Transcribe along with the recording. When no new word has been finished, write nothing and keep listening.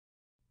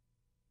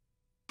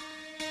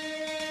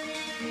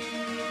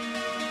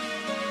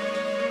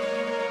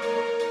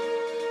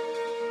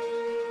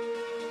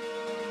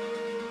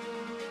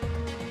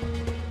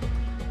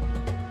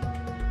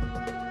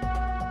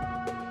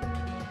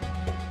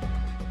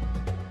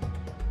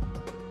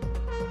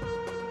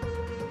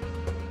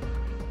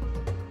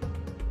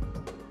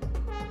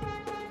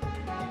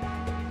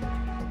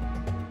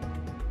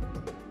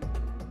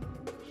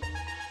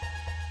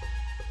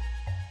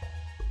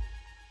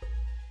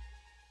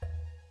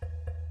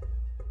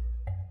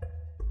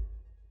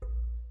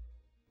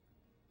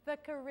The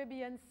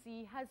Caribbean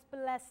Sea has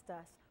blessed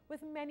us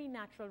with many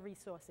natural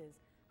resources,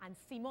 and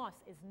Seamoss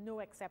is no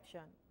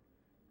exception.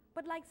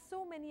 But like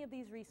so many of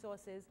these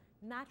resources,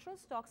 natural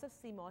stocks of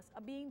Seamoss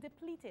are being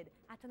depleted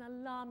at an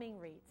alarming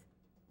rate.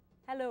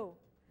 Hello,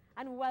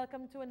 and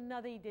welcome to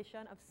another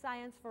edition of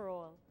Science for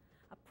All,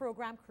 a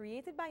program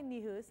created by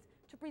NIHERST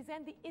to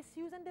present the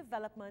issues and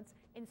developments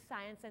in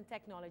science and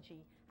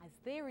technology as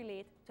they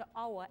relate to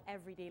our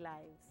everyday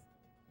lives.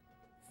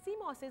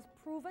 Seamoss's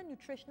proven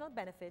nutritional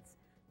benefits,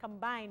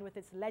 combined with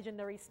its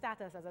legendary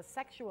status as a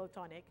sexual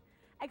tonic,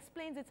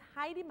 explains its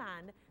high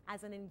demand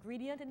as an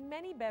ingredient in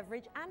many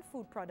beverage and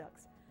food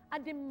products, a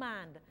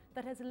demand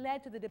that has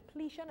led to the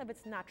depletion of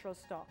its natural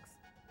stocks.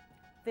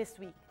 This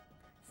week,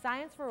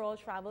 Science for All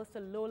travels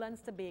to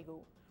lowlands Tobago,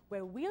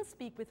 where we'll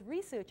speak with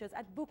researchers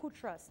at Buku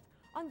Trust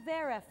on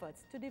their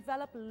efforts to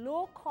develop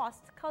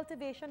low-cost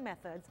cultivation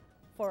methods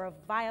for a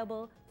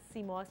viable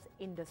Seamoss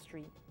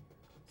industry.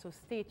 So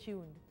stay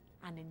tuned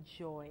and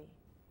enjoy.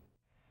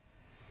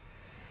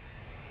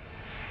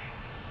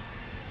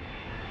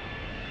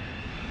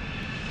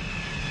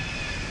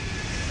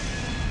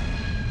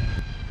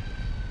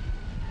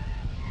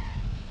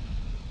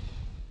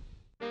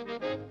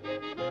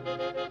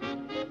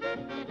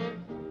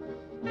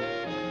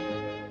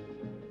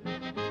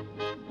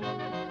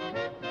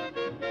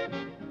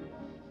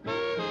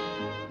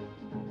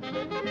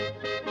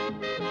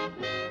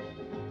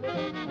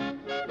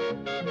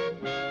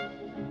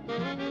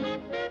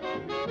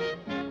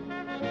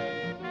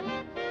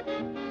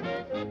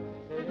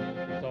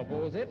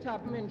 Suppose it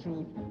happen in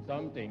truth,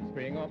 something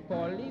spring up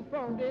called the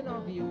fountain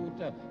of youth.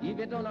 If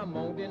it on a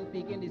mountain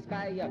peak in the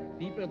sky,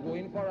 people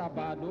going for a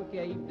bath, don't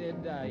care if they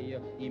die.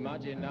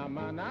 Imagine a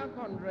man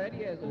 100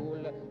 years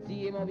old,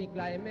 see him be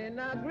climbing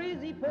a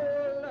greasy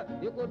pole.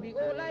 You could be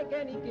old like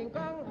any King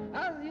Kong,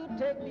 as you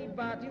take the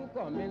bath, you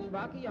coming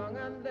back young.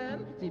 And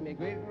then see me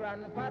great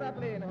grandfather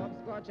playing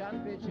hopscotch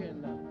and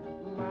pitching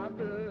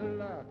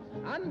marble,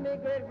 and my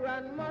great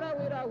grandmother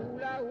with a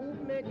hula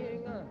hoop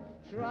making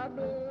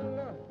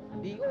trouble.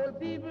 The old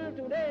people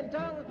today in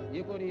town,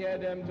 you could hear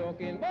them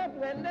talking about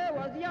when they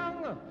was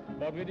young.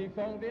 But with the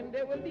fountain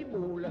they will be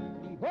bold.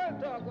 The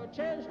whole talk will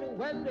change to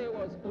when they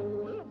was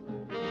old.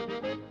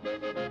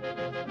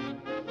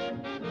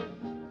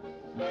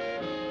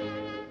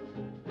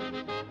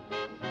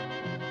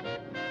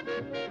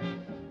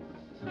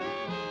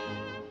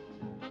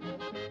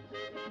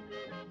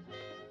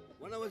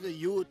 When I was a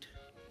youth,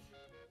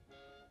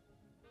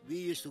 we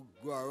used to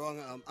go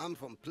around. I'm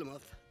from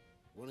Plymouth,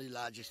 one of the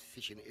largest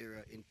fishing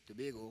area in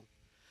Tobago.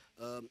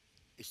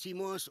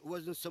 Seamoss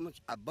wasn't so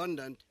much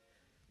abundant,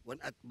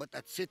 but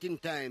at certain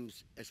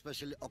times,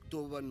 especially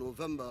October,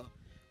 November,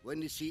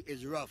 when the sea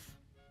is rough,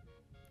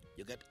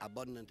 you get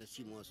abundant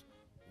Seamoss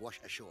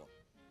wash ashore.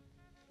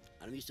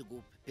 And we used to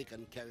go pick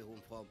and carry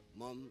home for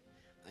Mom,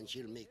 and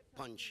she'll make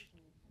punch,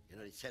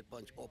 the set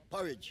punch or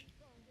porridge,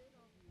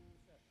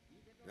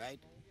 right?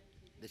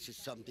 This is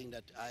something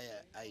that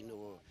I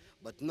know.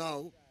 But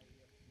now,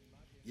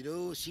 you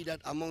don't see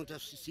that amount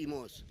of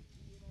Seamoss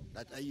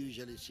that I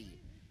usually see,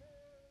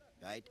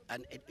 right?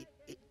 And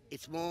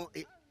it's more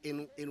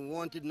in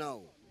wanted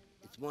now.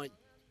 It's more in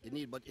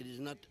need, but it is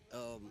not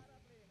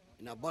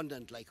in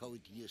abundant like how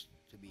it used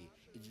to be.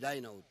 It's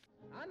dying out.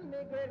 And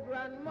my great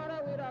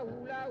grandmother with a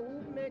hula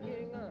hoop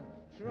making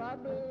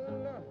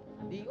trouble.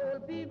 The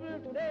old people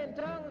today in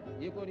town,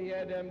 you could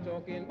hear them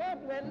talking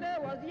about when they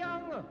was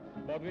young.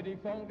 But with the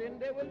fountain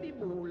they will be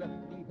bold.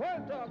 The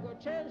whole talk will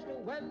change to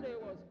when they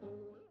was old.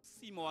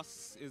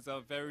 Seamoss is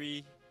a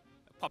very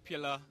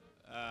popular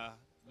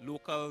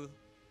local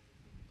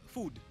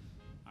food,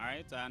 all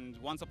right? And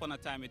once upon a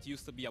time it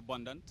used to be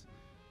abundant.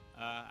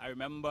 I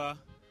remember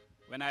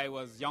when I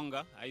was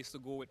younger, I used to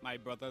go with my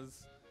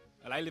brothers.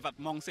 Well, I live at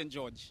Mount St.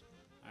 George,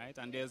 all right?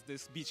 And there's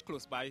this beach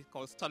close by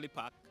called Study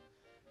Park.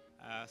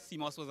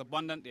 Seamoss was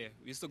abundant there.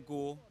 We used to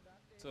go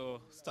to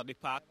Study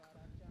Park,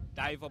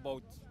 dive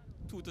about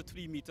 2 to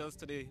 3 meters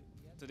to the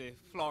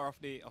floor of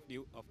the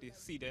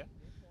sea there,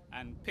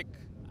 and pick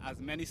as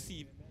many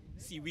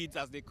seaweeds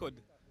as they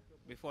could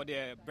before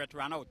their breath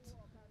ran out,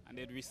 and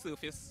they'd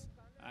resurface.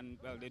 And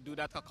well, they do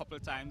that a couple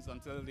of times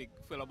until they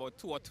fill about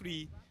 2 or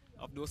 3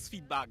 of those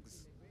feed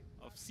bags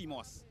of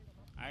Seamoss,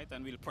 right?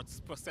 And we'll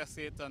process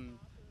it and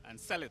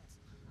sell it.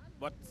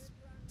 But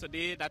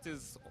today that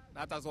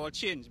has all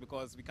changed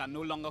because we can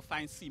no longer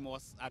find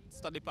Seamoss at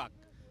Study Park,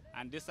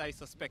 and this I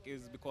suspect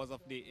is because of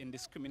the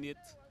indiscriminate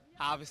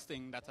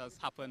harvesting that has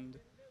happened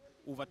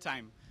over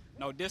time.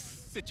 Now this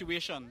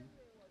situation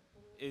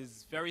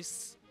is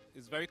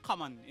very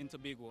common in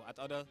Tobago at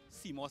other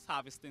Seamoss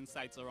harvesting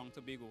sites around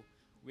Tobago,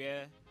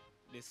 where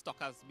the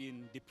stock has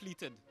been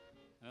depleted,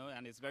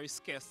 and it's very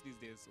scarce these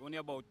days. Only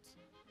about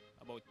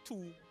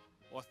 2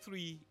 or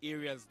 3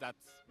 areas that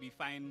we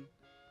find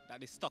that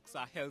the stocks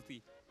are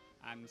healthy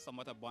and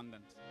somewhat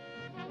abundant.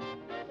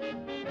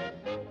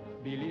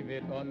 Believe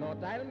it or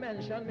not, I'll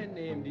mention my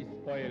name, the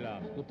spoiler,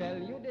 to tell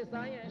you the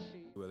science.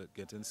 Well, it's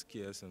getting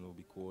scarce,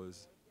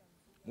 because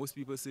most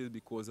people say it's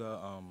because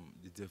of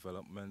the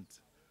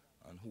development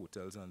and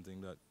hotels and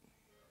things that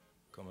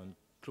come and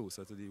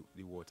closer to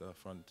the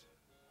waterfront,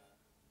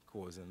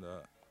 causing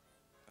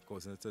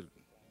it to,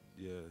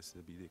 yes, to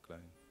be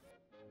declined.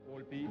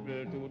 Old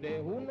people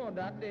today who know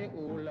that they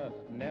old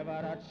never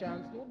had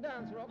chance to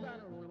dance rock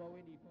and roll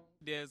with the funk.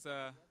 There's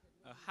a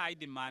high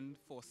demand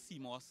for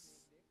Seamoss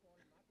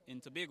in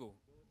Tobago,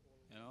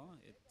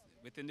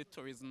 within the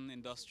tourism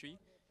industry,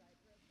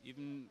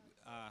 even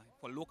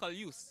for local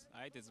use,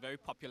 right? It's very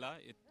popular.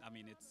 It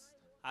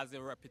has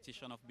a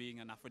reputation of being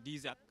an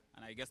aphrodisiac,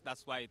 and I guess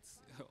that's why it's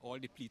all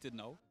depleted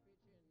now.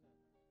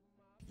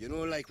 You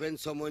know, like when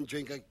someone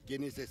drink a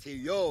Guinness, they say,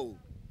 yo,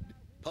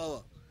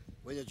 power.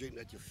 When you drink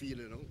that, you feel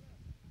it,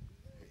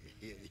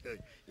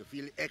 you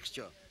feel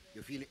extra.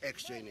 You feel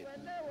extra in it.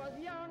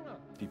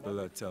 People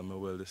that tell me,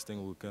 well, this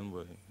thing working,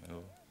 but,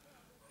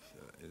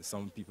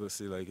 some people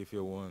say, like, if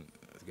you want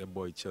to get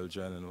boy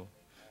children,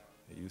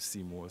 you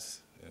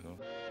Seamoss,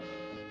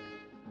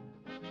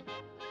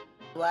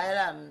 While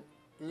I'm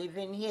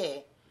living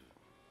here,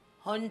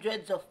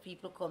 hundreds of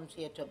people come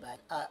here to buy.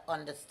 I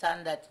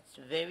understand that it's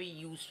very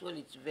useful,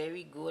 it's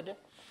very good,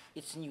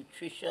 it's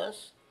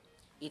nutritious,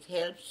 it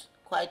helps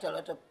quite a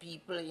lot of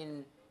people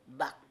in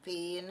back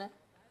pain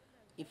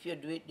if you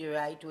do it the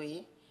right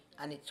way,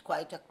 and it's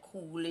quite a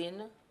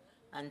cooling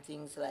and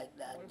things like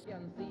that.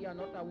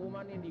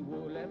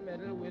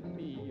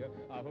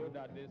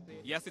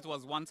 Yes, it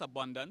was once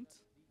abundant,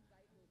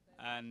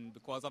 and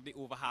because of the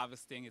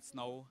overharvesting, it's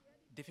now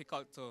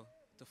difficult to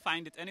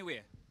find it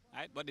anywhere,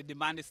 right? But the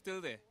demand is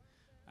still there,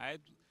 right?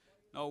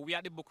 Now, we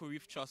at the Buku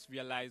Reef Trust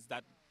realize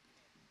that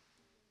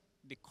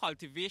the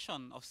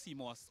cultivation of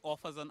Seamoss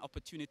offers an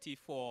opportunity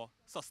for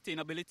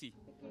sustainability.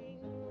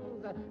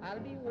 I'll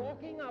be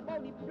walking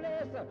about the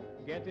place,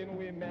 getting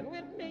women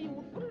with me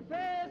youthful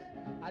face.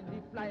 I'll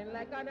be flying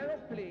like an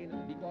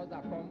aeroplane because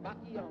I come back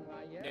young.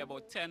 There are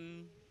about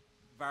 10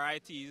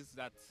 varieties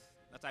that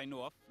I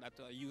know of that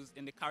are used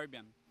in the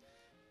Caribbean.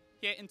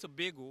 Here in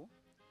Tobago,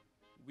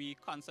 we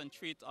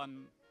concentrate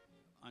on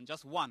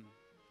just one,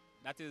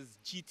 that is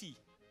GT.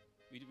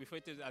 We refer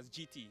to it as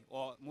GT,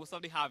 or most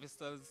of the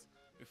harvesters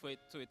refer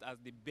to it as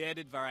the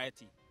bearded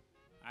variety.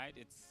 Right?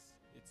 It's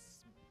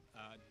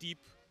deep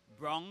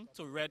brown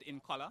to red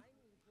in color.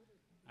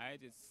 Right?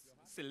 It's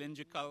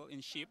cylindrical in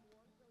shape,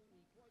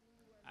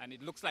 and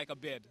it looks like a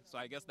beard. So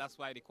I guess that's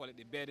why they call it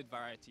the bearded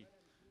variety.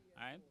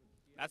 Right?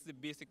 That's the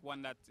basic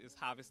one that is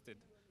harvested.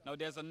 Now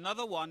there's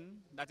another one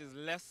that is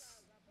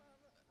less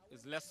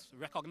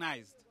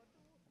recognized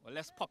or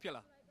less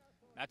popular.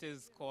 That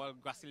is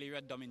called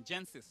Gracilaria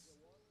domingensis.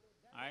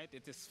 Right?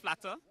 It is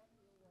flatter,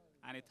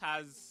 and it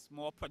has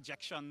more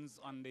projections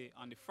on the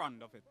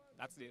front of it.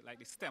 That's like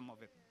the stem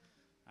of it.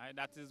 Right?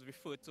 That is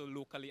referred to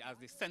locally as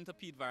the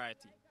centipede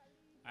variety.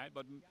 Right?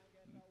 But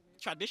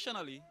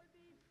traditionally,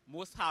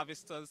 most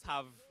harvesters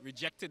have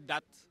rejected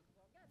that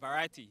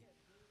variety.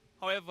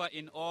 However,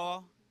 in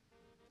our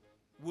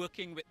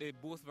working with the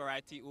both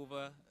variety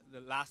over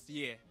the last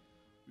year,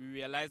 we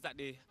realized that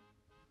the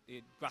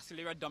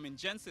Gracilaria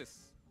domingensis,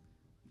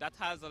 that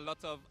has a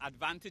lot of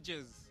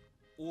advantages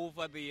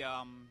over the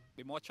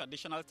more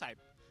traditional type.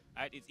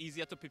 Right? It's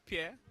easier to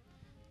prepare.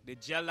 The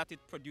gel that it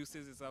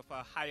produces is of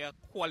a higher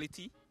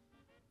quality,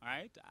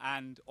 right?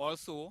 And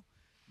also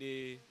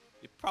the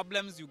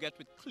problems you get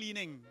with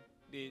cleaning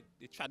the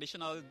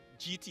traditional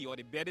GT or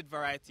the bearded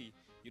variety,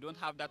 you don't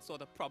have that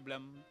sort of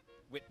problem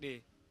with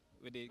the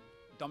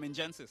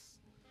domingensis,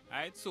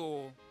 right?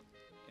 So,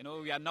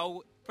 we are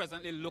now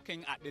presently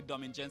looking at the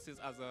domingensis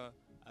as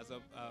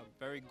a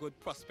very good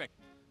prospect,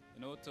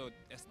 to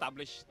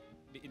establish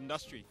the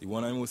industry. The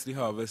one I mostly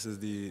harvest is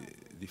the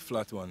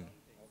flat one.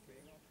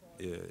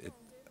 Yeah,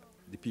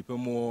 the people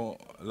more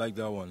like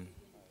that one.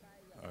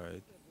 All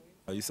right.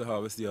 I used to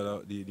harvest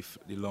the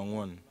long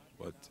one,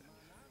 but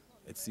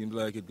it seems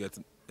like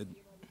the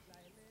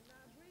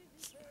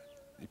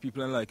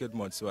people don't like it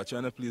much, so I'm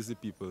trying to please the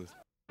people.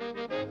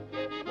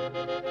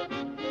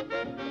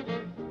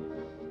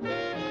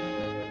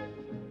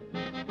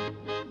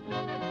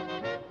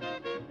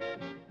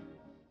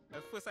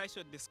 First, I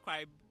should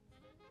describe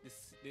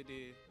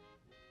the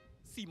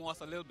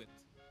Seamoss a little bit.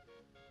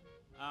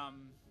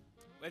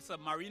 It's a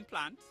marine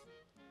plant,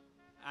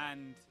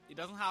 and it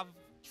doesn't have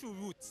true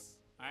roots,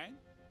 right?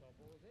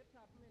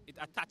 It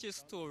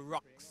attaches to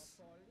rocks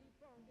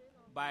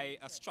by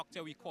a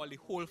structure we call the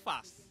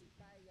holdfast.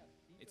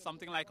 It's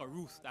something like a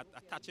root that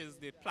attaches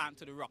the plant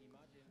to the rock,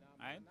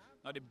 right?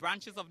 Now the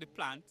branches of the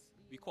plant,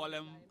 we call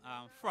them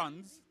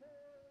fronds,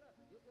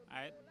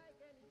 right?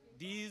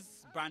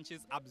 These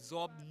branches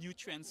absorb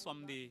nutrients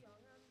from the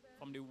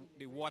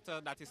water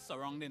that is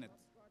surrounding it.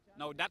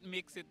 Now that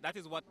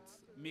is what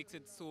makes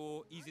it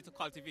so easy to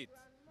cultivate,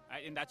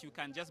 right? In that you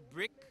can just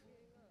break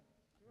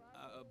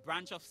a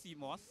branch of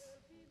Seamoss,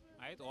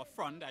 right, or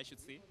frond, I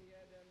should say,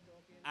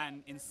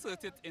 and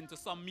insert it into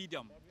some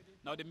medium.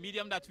 Now the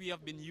medium that we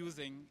have been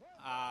using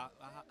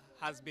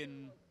has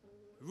been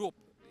rope,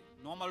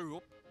 normal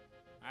rope,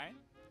 right?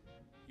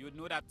 You would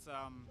know that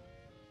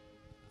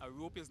a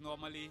rope is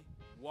normally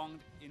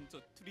wound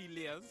into 3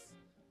 layers,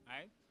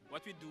 right?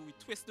 What we do, we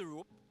twist the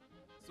rope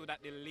so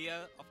that the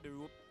layer of the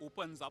rope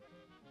opens up,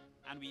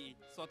 and we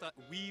sort of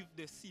weave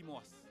the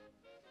Seamoss,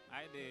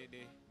 right, the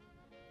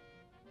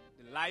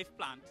live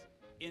plant,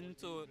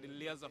 into the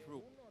layers of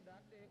rope,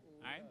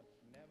 right?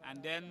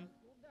 And then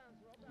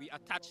we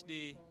attach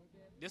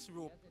this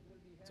rope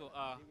to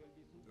a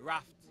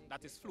raft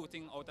that is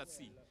floating out at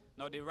sea.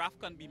 Now the raft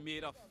can be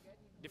made of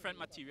different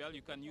material.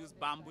 You can use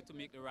bamboo to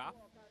make the raft.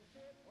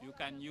 You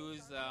can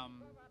use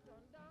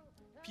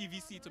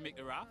PVC to make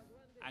the raft,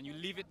 and you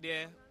leave it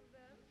there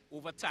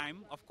over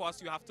time. Of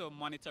course, you have to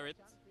monitor it,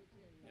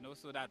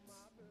 so that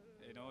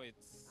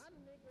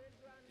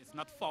it's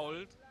not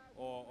fouled,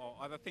 or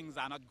other things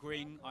are not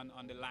growing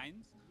on the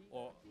lines,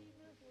 or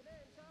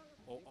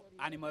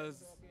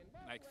animals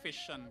like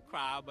fish and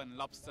crab and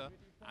lobster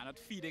are not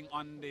feeding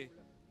on the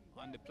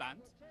plant,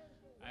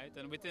 right?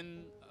 And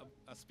within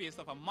a space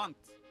of a month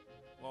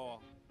or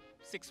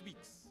 6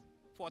 weeks,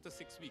 4 to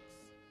 6 weeks,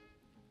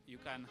 you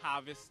can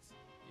harvest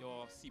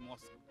your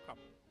Seamoss crop.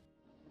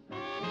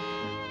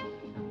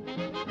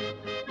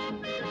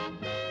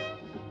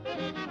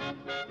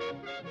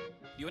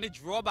 The only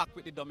drawback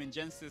with the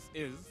Domingensis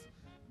is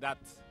that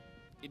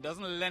it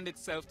doesn't lend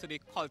itself to the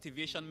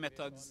cultivation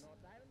methods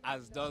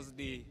as does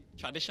the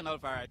traditional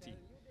variety,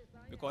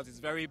 because it's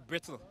very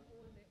brittle.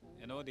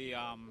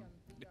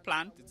 The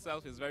plant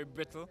itself is very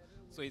brittle,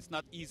 so it's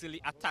not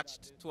easily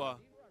attached to a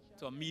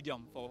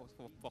medium for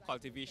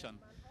cultivation.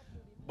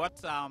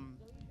 But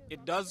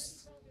it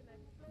does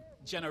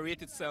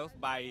generate itself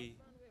by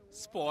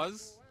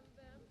spores,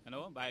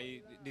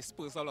 by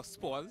dispersal of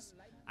spores.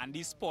 And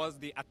these spores,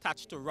 they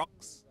attach to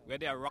rocks, where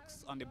there are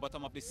rocks on the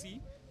bottom of the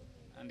sea,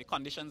 and the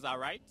conditions are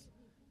right.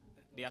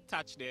 They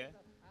attach there,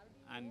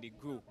 and they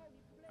grow,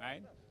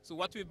 right? So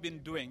what we've been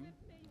doing,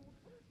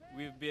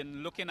 we've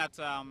been looking at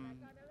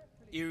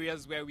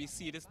areas where we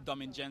see this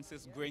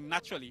Domingensis growing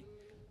naturally,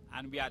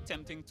 and we are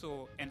attempting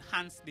to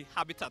enhance the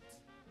habitat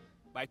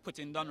by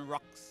putting down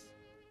rocks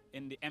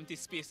in the empty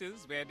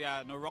spaces where there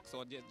are no rocks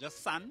or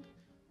just sand.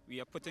 We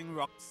are putting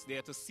rocks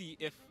there to see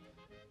if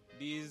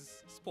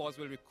these spores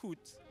will recruit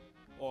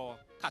or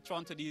catch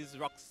on to these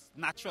rocks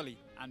naturally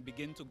and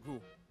begin to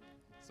grow.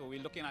 So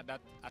we're looking at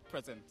that at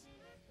present.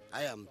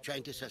 I am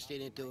trying to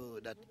sustain it to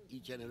that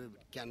each and every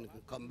can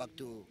come back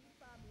to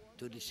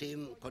the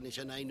same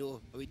condition I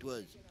know how it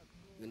was.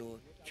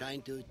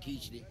 Trying to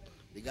teach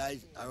the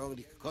guys around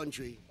the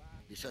country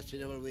the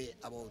sustainable way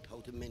about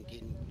how to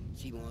maintain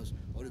Seamoss,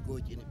 how to grow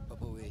it in a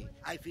proper way.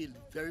 I feel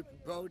very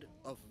proud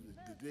of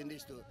doing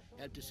this to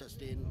help to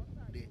sustain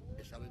the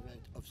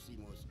establishment of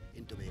Seamoss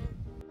in Tobago.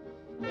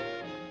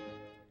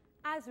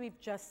 As we've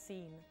just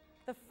seen,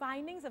 the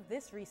findings of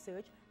this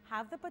research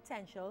have the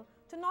potential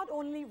to not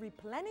only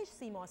replenish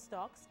Seamoss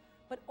stocks,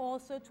 but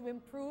also to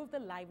improve the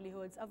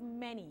livelihoods of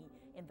many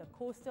in the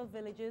coastal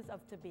villages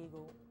of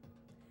Tobago.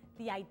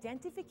 The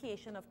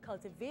identification of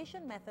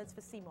cultivation methods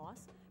for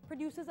Seamoss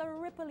produces a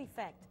ripple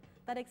effect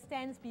that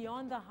extends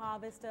beyond the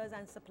harvesters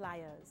and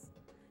suppliers.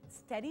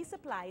 Steady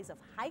supplies of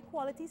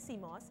high-quality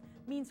Seamoss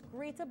means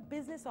greater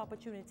business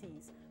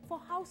opportunities for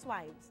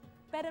housewives,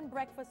 bed and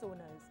breakfast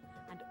owners,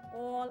 and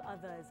all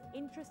others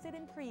interested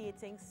in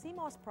creating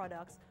Seamoss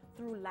products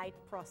through light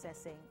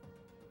processing.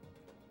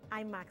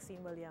 I'm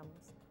Maxine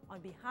Williams. On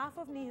behalf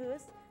of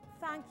NIHERST,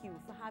 thank you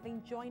for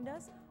having joined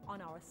us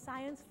on our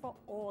Science for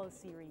All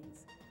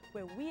series,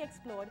 where we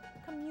explored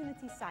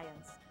community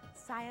science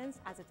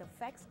as it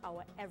affects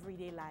our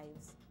everyday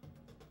lives.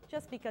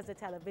 Just because the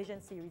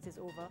television series is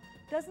over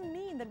doesn't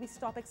mean that we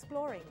stop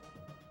exploring.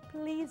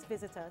 Please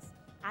visit us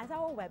at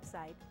our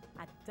website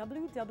at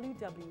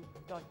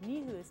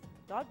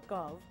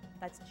www.nihirst.gov,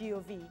 that's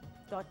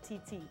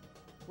gov.tt,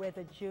 where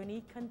the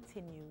journey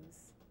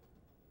continues.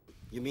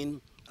 You mean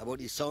about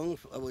the song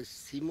about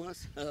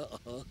Seamoss?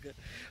 Okay.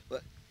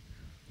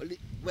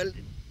 Well,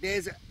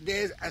 there's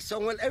a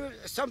song. Well,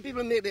 some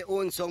people make their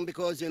own song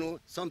because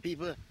some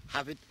people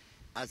have it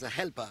as a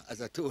helper,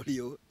 as I told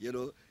you,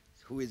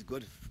 who is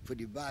good for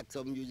the back.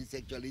 Some use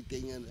sexuality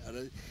thing and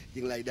other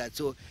thing like that.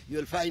 So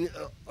you'll find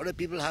other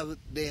people have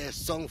their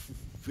song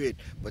for it.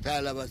 But I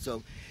love a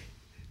song.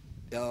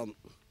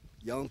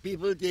 Young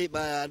people, take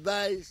my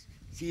advice.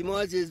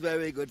 Seamoss is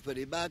very good for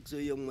the back, so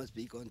you must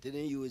be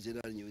continuing using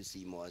a new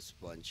Seamoss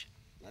sponge.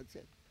 That's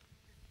it.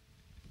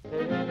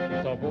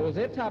 Suppose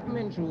it happen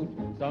in truth,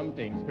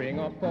 something spring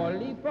up called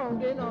the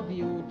fountain of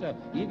youth.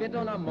 If it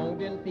on a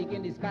mountain peak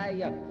in the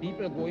sky,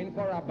 people going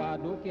for a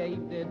bath, don't care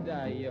if they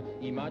die.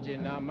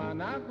 Imagine a man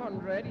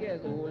 100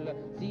 years old,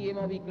 see him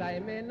how he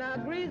climbing a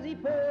greasy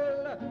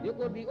pole. You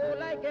could be old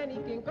like any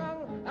King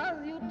Kong,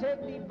 as you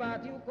take the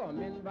bath, you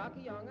coming back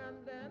young,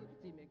 and then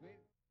see me.